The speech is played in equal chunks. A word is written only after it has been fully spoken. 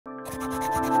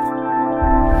Alright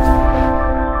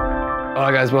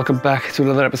guys, welcome back to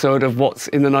another episode of What's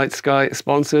in the Night Sky,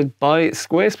 sponsored by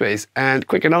Squarespace. And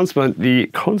quick announcement, the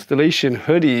Constellation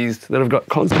hoodies that have got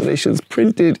constellations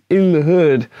printed in the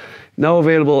hood, now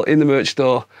available in the merch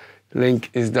store. Link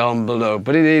is down below.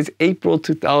 But it is April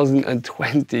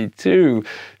 2022,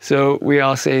 so we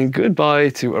are saying goodbye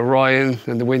to Orion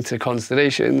and the winter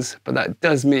constellations, but that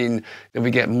does mean that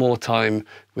we get more time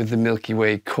with the Milky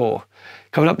Way core.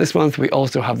 Coming up this month, we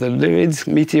also have the Lyrid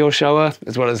meteor shower,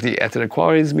 as well as the Eta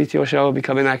Aquarius meteor shower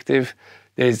becoming active.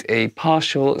 There's a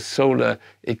partial solar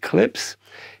eclipse.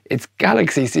 It's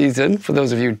galaxy season for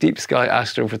those of you deep sky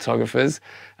astrophotographers,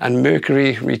 and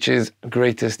Mercury reaches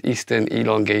greatest eastern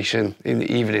elongation in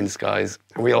the evening skies.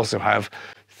 And we also have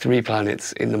 3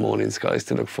 planets in the morning skies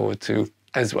to look forward to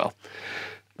as well.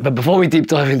 But before we deep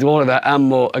dive into all of that and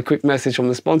more, a quick message from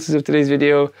the sponsors of today's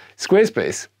video,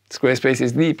 Squarespace. Squarespace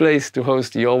is the place to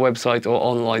host your website or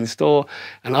online store,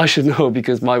 and I should know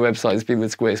because my website has been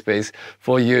with Squarespace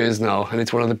for years now, and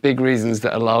it's one of the big reasons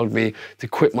that allowed me to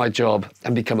quit my job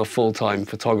and become a full-time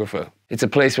photographer. It's a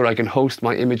place where I can host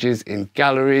my images in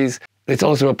galleries. It's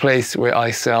also a place where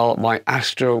I sell my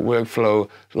Astro Workflow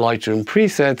Lightroom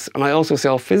presets, and I also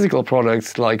sell physical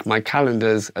products like my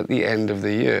calendars at the end of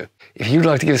the year. If you'd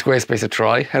like to give Squarespace a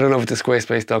try, head on over to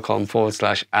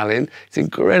squarespace.com/Alan. It's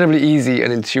incredibly easy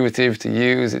and intuitive to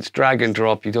use. It's drag and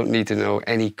drop. You don't need to know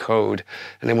any code.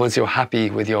 And then once you're happy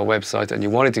with your website and you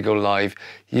want it to go live,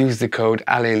 use the code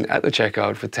Alan at the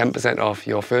checkout for 10% off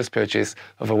your first purchase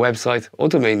of a website or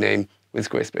domain name with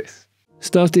Squarespace.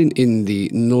 Starting in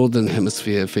the northern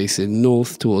hemisphere facing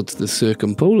north towards the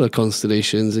circumpolar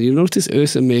constellations, and you'll notice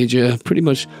Ursa Major pretty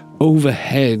much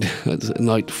overhead as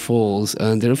night falls,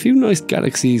 and there are a few nice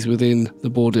galaxies within the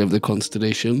border of the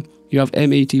constellation. You have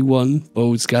M81,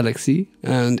 Bode's Galaxy,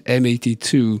 and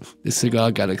M82, the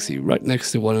Cigar Galaxy, right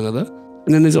next to one another.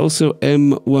 And then there's also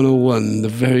M101, the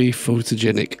very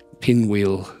photogenic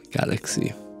Pinwheel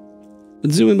Galaxy.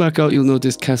 And zooming back out, you'll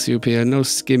notice Cassiopeia now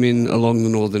skimming along the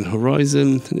northern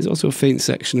horizon. And there's also a faint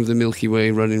section of the Milky Way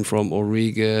running from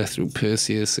Auriga through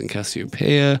Perseus and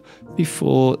Cassiopeia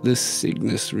before the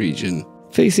Cygnus region.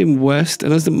 Facing west,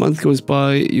 and as the month goes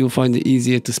by, you'll find it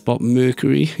easier to spot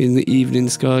Mercury in the evening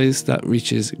skies. That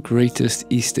reaches greatest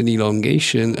eastern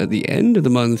elongation at the end of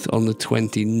the month on the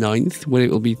 29th, when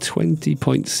it will be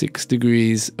 20.6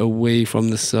 degrees away from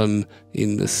the sun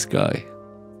in the sky.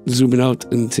 Zooming out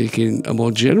and taking a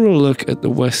more general look at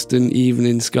the western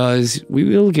evening skies, we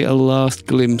will get a last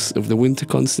glimpse of the winter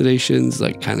constellations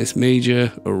like Canis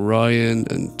Major, Orion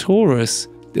and Taurus.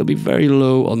 They'll be very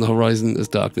low on the horizon as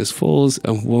darkness falls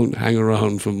and won't hang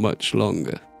around for much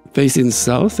longer. Facing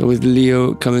south, and with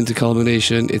Leo coming to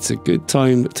culmination, it's a good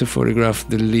time to photograph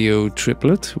the Leo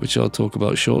triplet, which I'll talk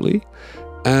about shortly.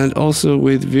 And also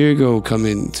with Virgo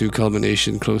coming to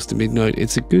culmination close to midnight,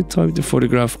 it's a good time to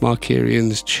photograph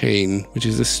Markarian's chain, which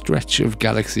is a stretch of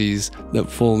galaxies that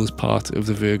forms part of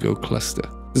the Virgo cluster.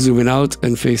 Zooming out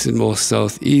and facing more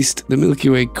southeast, the Milky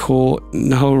Way core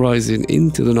now rising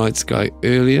into the night sky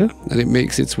earlier, and it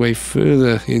makes its way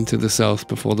further into the south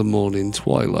before the morning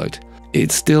twilight.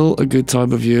 It's still a good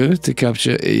time of year to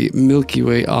capture a Milky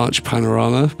Way arch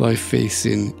panorama by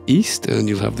facing east, and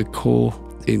you'll have the core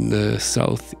in the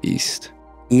southeast.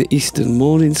 In the eastern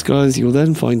morning skies, you'll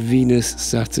then find Venus,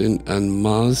 Saturn and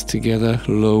Mars together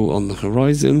low on the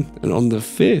horizon, and on the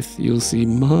 5th you'll see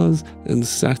Mars and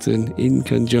Saturn in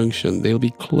conjunction. They'll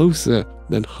be closer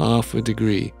than half a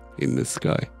degree in the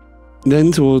sky.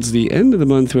 Then towards the end of the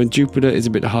month, when Jupiter is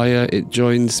a bit higher, it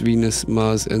joins Venus,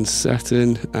 Mars and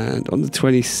Saturn, and on the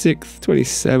 26th,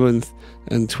 27th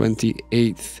and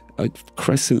 28th, a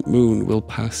crescent moon will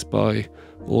pass by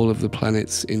all of the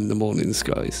planets in the morning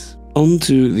skies.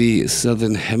 Onto the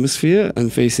southern hemisphere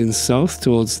and facing south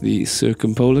towards the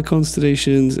circumpolar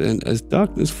constellations, and as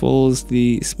darkness falls,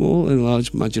 the small and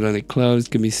large Magellanic Clouds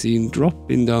can be seen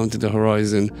dropping down to the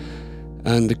horizon,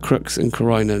 and the Crux and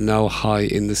Carina now high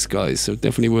in the skies, so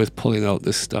definitely worth pulling out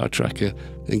the star tracker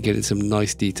and getting some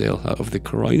nice detail out of the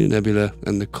Carina Nebula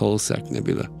and the Coalsack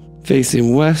Nebula.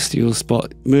 Facing west, you'll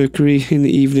spot Mercury in the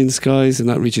evening skies, and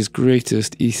that reaches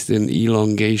greatest eastern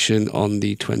elongation on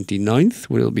the 29th,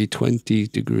 where it'll be 20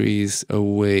 degrees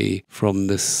away from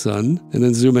the sun. And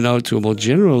then zooming out to a more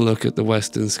general look at the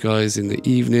western skies in the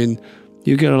evening,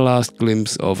 you get a last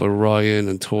glimpse of Orion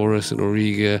and Taurus and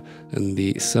Auriga and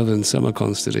the southern summer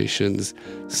constellations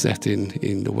setting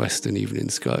in the western evening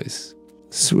skies.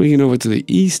 Swinging over to the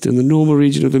east, and the normal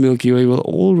region of the Milky Way will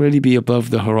already be above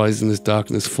the horizon as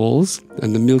darkness falls,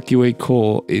 and the Milky Way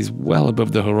core is well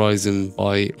above the horizon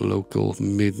by local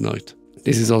midnight.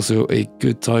 This is also a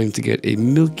good time to get a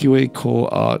Milky Way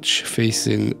core arch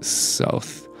facing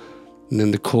south. And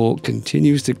then the core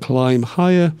continues to climb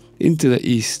higher into the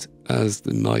east as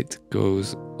the night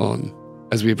goes on.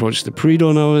 As we approach the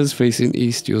pre-dawn hours facing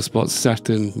east, you'll spot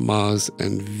Saturn, Mars,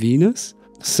 and Venus.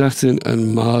 Saturn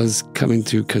and Mars come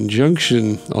into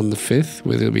conjunction on the 5th,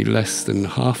 where they'll be less than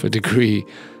half a degree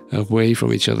away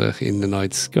from each other in the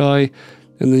night sky.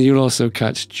 And then you'll also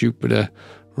catch Jupiter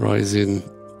rising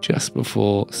just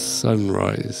before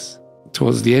sunrise.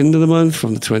 Towards the end of the month,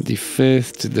 from the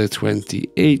 25th to the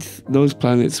 28th, those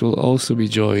planets will also be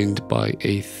joined by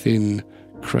a thin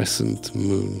crescent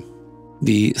moon.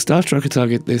 The star tracker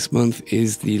target this month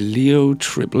is the Leo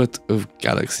triplet of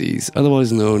galaxies,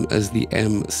 otherwise known as the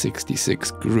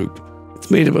M66 group. It's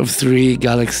made up of 3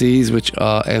 galaxies, which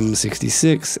are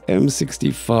M66,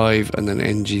 M65, and then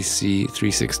NGC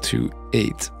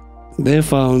 3628. They're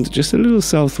found just a little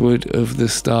southward of the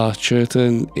star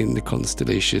Chertan in the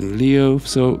constellation Leo,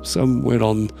 so somewhere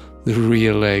on the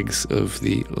rear legs of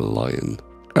the Lion.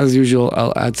 As usual,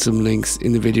 I'll add some links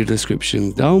in the video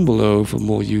description down below for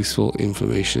more useful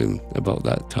information about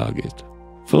that target.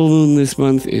 Full moon this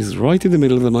month is right in the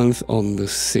middle of the month on the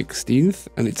 16th,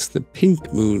 and it's the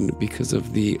pink moon because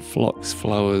of the phlox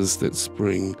flowers that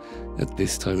spring at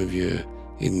this time of year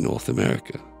in North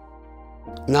America.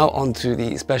 Now on to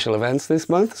the special events this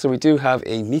month. So we do have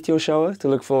a meteor shower to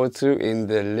look forward to in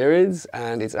the Lyrids,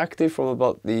 and it's active from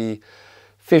about the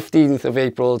 15th of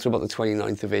April to about the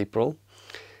 29th of April.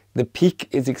 The peak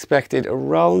is expected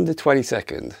around the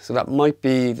 22nd, so that might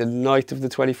be the night of the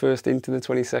 21st into the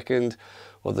 22nd,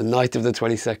 or the night of the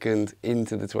 22nd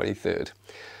into the 23rd.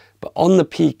 But on the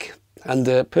peak,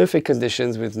 under perfect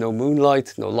conditions with no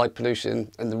moonlight, no light pollution,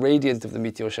 and the radiant of the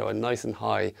meteor shower nice and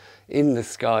high in the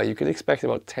sky, you can expect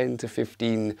about 10 to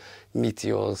 15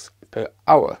 meteors per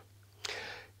hour.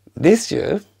 This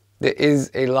year, there is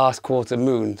a last quarter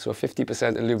moon, so a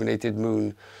 50% illuminated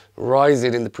moon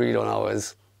rising in the pre-dawn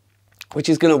hours, which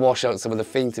is going to wash out some of the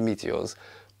fainter meteors,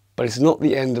 but it's not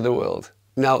the end of the world.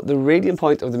 Now, the radiant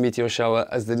point of the meteor shower,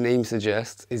 as the name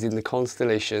suggests, is in the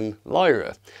constellation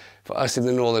Lyra. For us in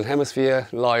the Northern Hemisphere,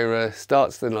 Lyra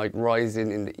starts the night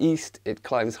rising in the east. It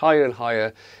climbs higher and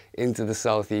higher into the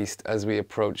southeast as we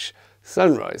approach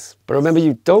sunrise. But remember,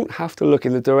 you don't have to look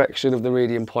in the direction of the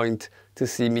radiant point to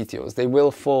see meteors. They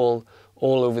will fall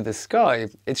all over the sky.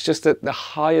 It's just that the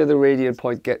higher the radiant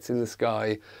point gets in the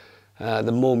sky,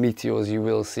 the more meteors you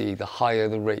will see, the higher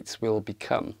the rates will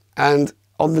become. And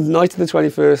on the night of the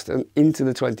 21st and into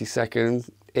the 22nd,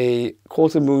 a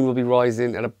quarter moon will be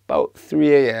rising at about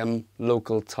 3 AM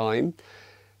local time.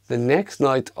 The next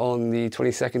night on the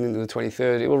 22nd into the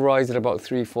 23rd, it will rise at about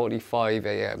 3:45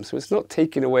 AM. So it's not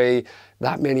taking away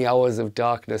that many hours of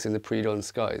darkness in the pre-dawn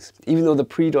skies. Even though the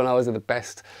pre-dawn hours are the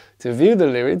best to view the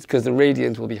Lyrids, because the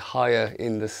radiant will be higher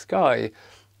in the sky,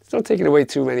 it's not taking away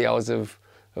too many hours of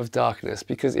darkness,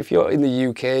 because if you're in the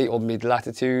UK or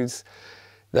mid-latitudes,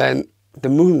 then the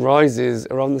moon rises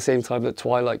around the same time that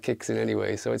twilight kicks in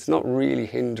anyway, so it's not really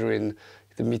hindering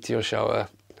the meteor shower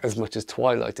as much as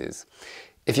twilight is.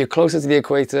 If you're closer to the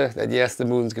equator, then yes, the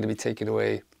moon's going to be taking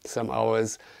away some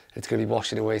hours. It's going to be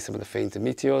washing away some of the fainter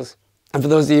meteors. And for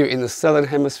those of you in the southern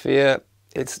hemisphere,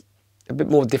 it's a bit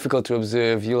more difficult to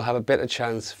observe. You'll have a better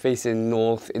chance facing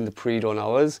north in the pre-dawn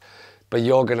hours, but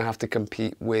you're going to have to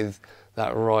compete with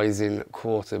that rising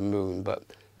quarter moon. But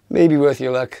maybe worth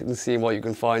your luck and seeing what you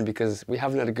can find, because we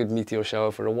haven't had a good meteor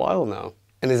shower for a while now.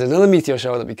 And there's another meteor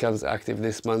shower that becomes active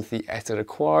this month, the Eta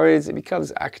Aquarids. It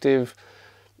becomes active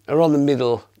around the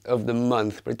middle of the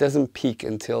month, but it doesn't peak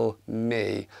until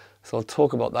May. So I'll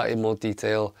talk about that in more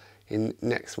detail in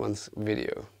next month's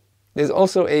video. There's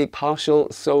also a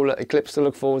partial solar eclipse to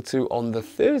look forward to on the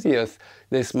 30th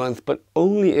this month, but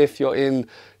only if you're in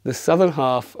the southern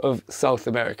half of South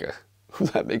America.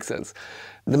 That makes sense.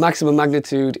 The maximum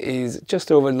magnitude is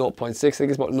just over 0.6, I think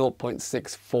it's about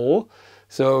 0.64.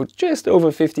 So just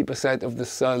over 50% of the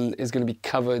sun is going to be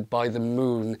covered by the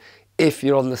moon if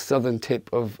you're on the southern tip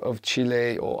of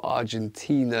Chile or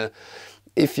Argentina.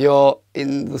 If you're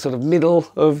in the sort of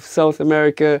middle of South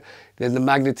America, then the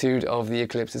magnitude of the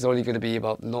eclipse is only going to be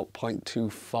about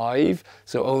 0.25.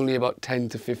 So only about 10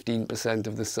 to 15%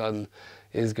 of the sun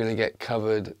is going to get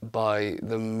covered by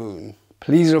the moon.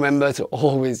 Please remember to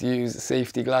always use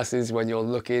safety glasses when you're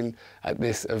looking at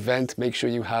this event. Make sure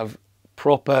you have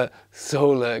proper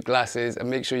solar glasses, and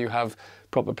make sure you have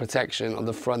proper protection on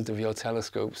the front of your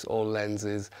telescopes or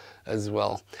lenses as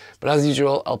well. But as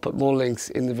usual, I'll put more links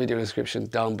in the video description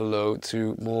down below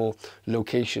to more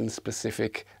location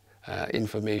specific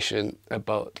information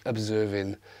about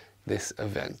observing this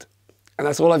event. And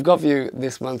that's all I've got for you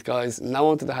this month, guys. Now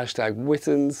on to the hashtag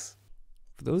Wittens.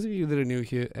 For those of you that are new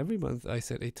here, every month I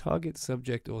set a target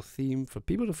subject or theme for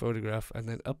people to photograph and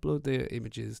then upload their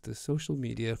images to social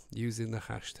media using the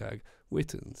hashtag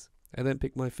Wittens. And then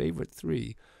pick my favourite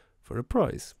 3 for a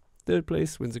prize. Third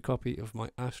place wins a copy of my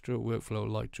Astro Workflow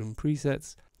Lightroom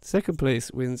presets. Second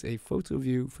place wins a photo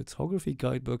view photography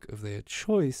guidebook of their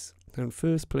choice. And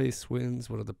first place wins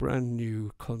one of the brand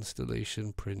new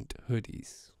Constellation print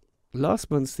hoodies.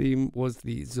 Last month's theme was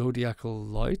the zodiacal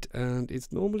light, and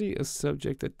it's normally a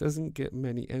subject that doesn't get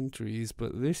many entries,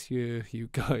 but this year you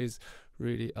guys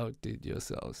really outdid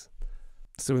yourselves.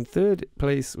 So in third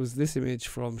place was this image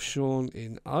from Sean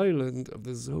in Ireland of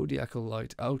the zodiacal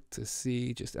light out to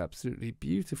sea, just absolutely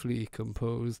beautifully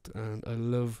composed, and I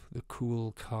love the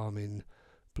cool, calming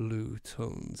blue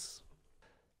tones.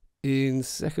 In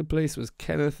second place was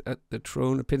Kenneth at the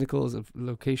Trona Pinnacles, a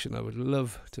location I would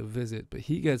love to visit, but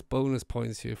he gets bonus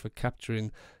points here for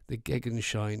capturing the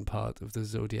Gegenschein part of the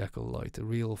zodiacal light, a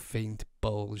real faint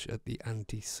bulge at the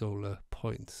anti-solar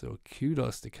point, so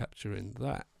kudos to capturing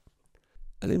that.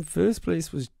 And in first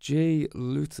place was Jay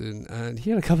Luton, and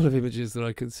he had a couple of images that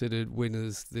I considered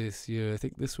winners this year. I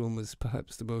think this one was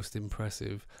perhaps the most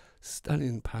impressive.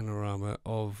 Stunning panorama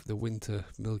of the winter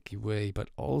Milky Way, but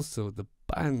also the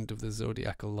band of the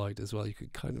zodiacal light as well. You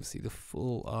could kind of see the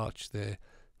full arch there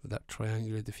with that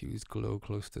triangular diffused glow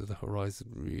close to the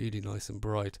horizon, really nice and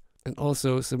bright. And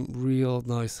also some real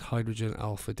nice hydrogen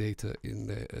alpha data in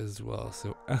there as well,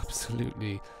 so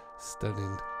absolutely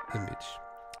stunning image.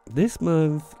 This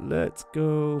month, let's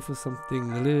go for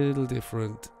something a little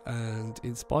different, and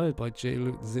inspired by Jay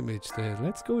Luton's image there,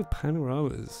 let's go with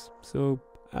panoramas. So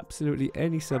absolutely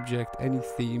any subject, any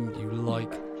theme you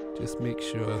like, just make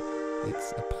sure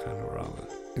it's a panorama.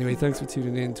 Anyway, thanks for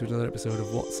tuning in to another episode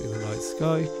of What's in the Night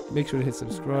Sky. Make sure to hit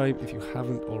subscribe if you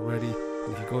haven't already,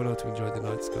 and if you're going out to enjoy the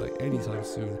night sky anytime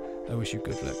soon, I wish you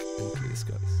good luck and clear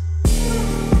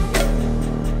skies.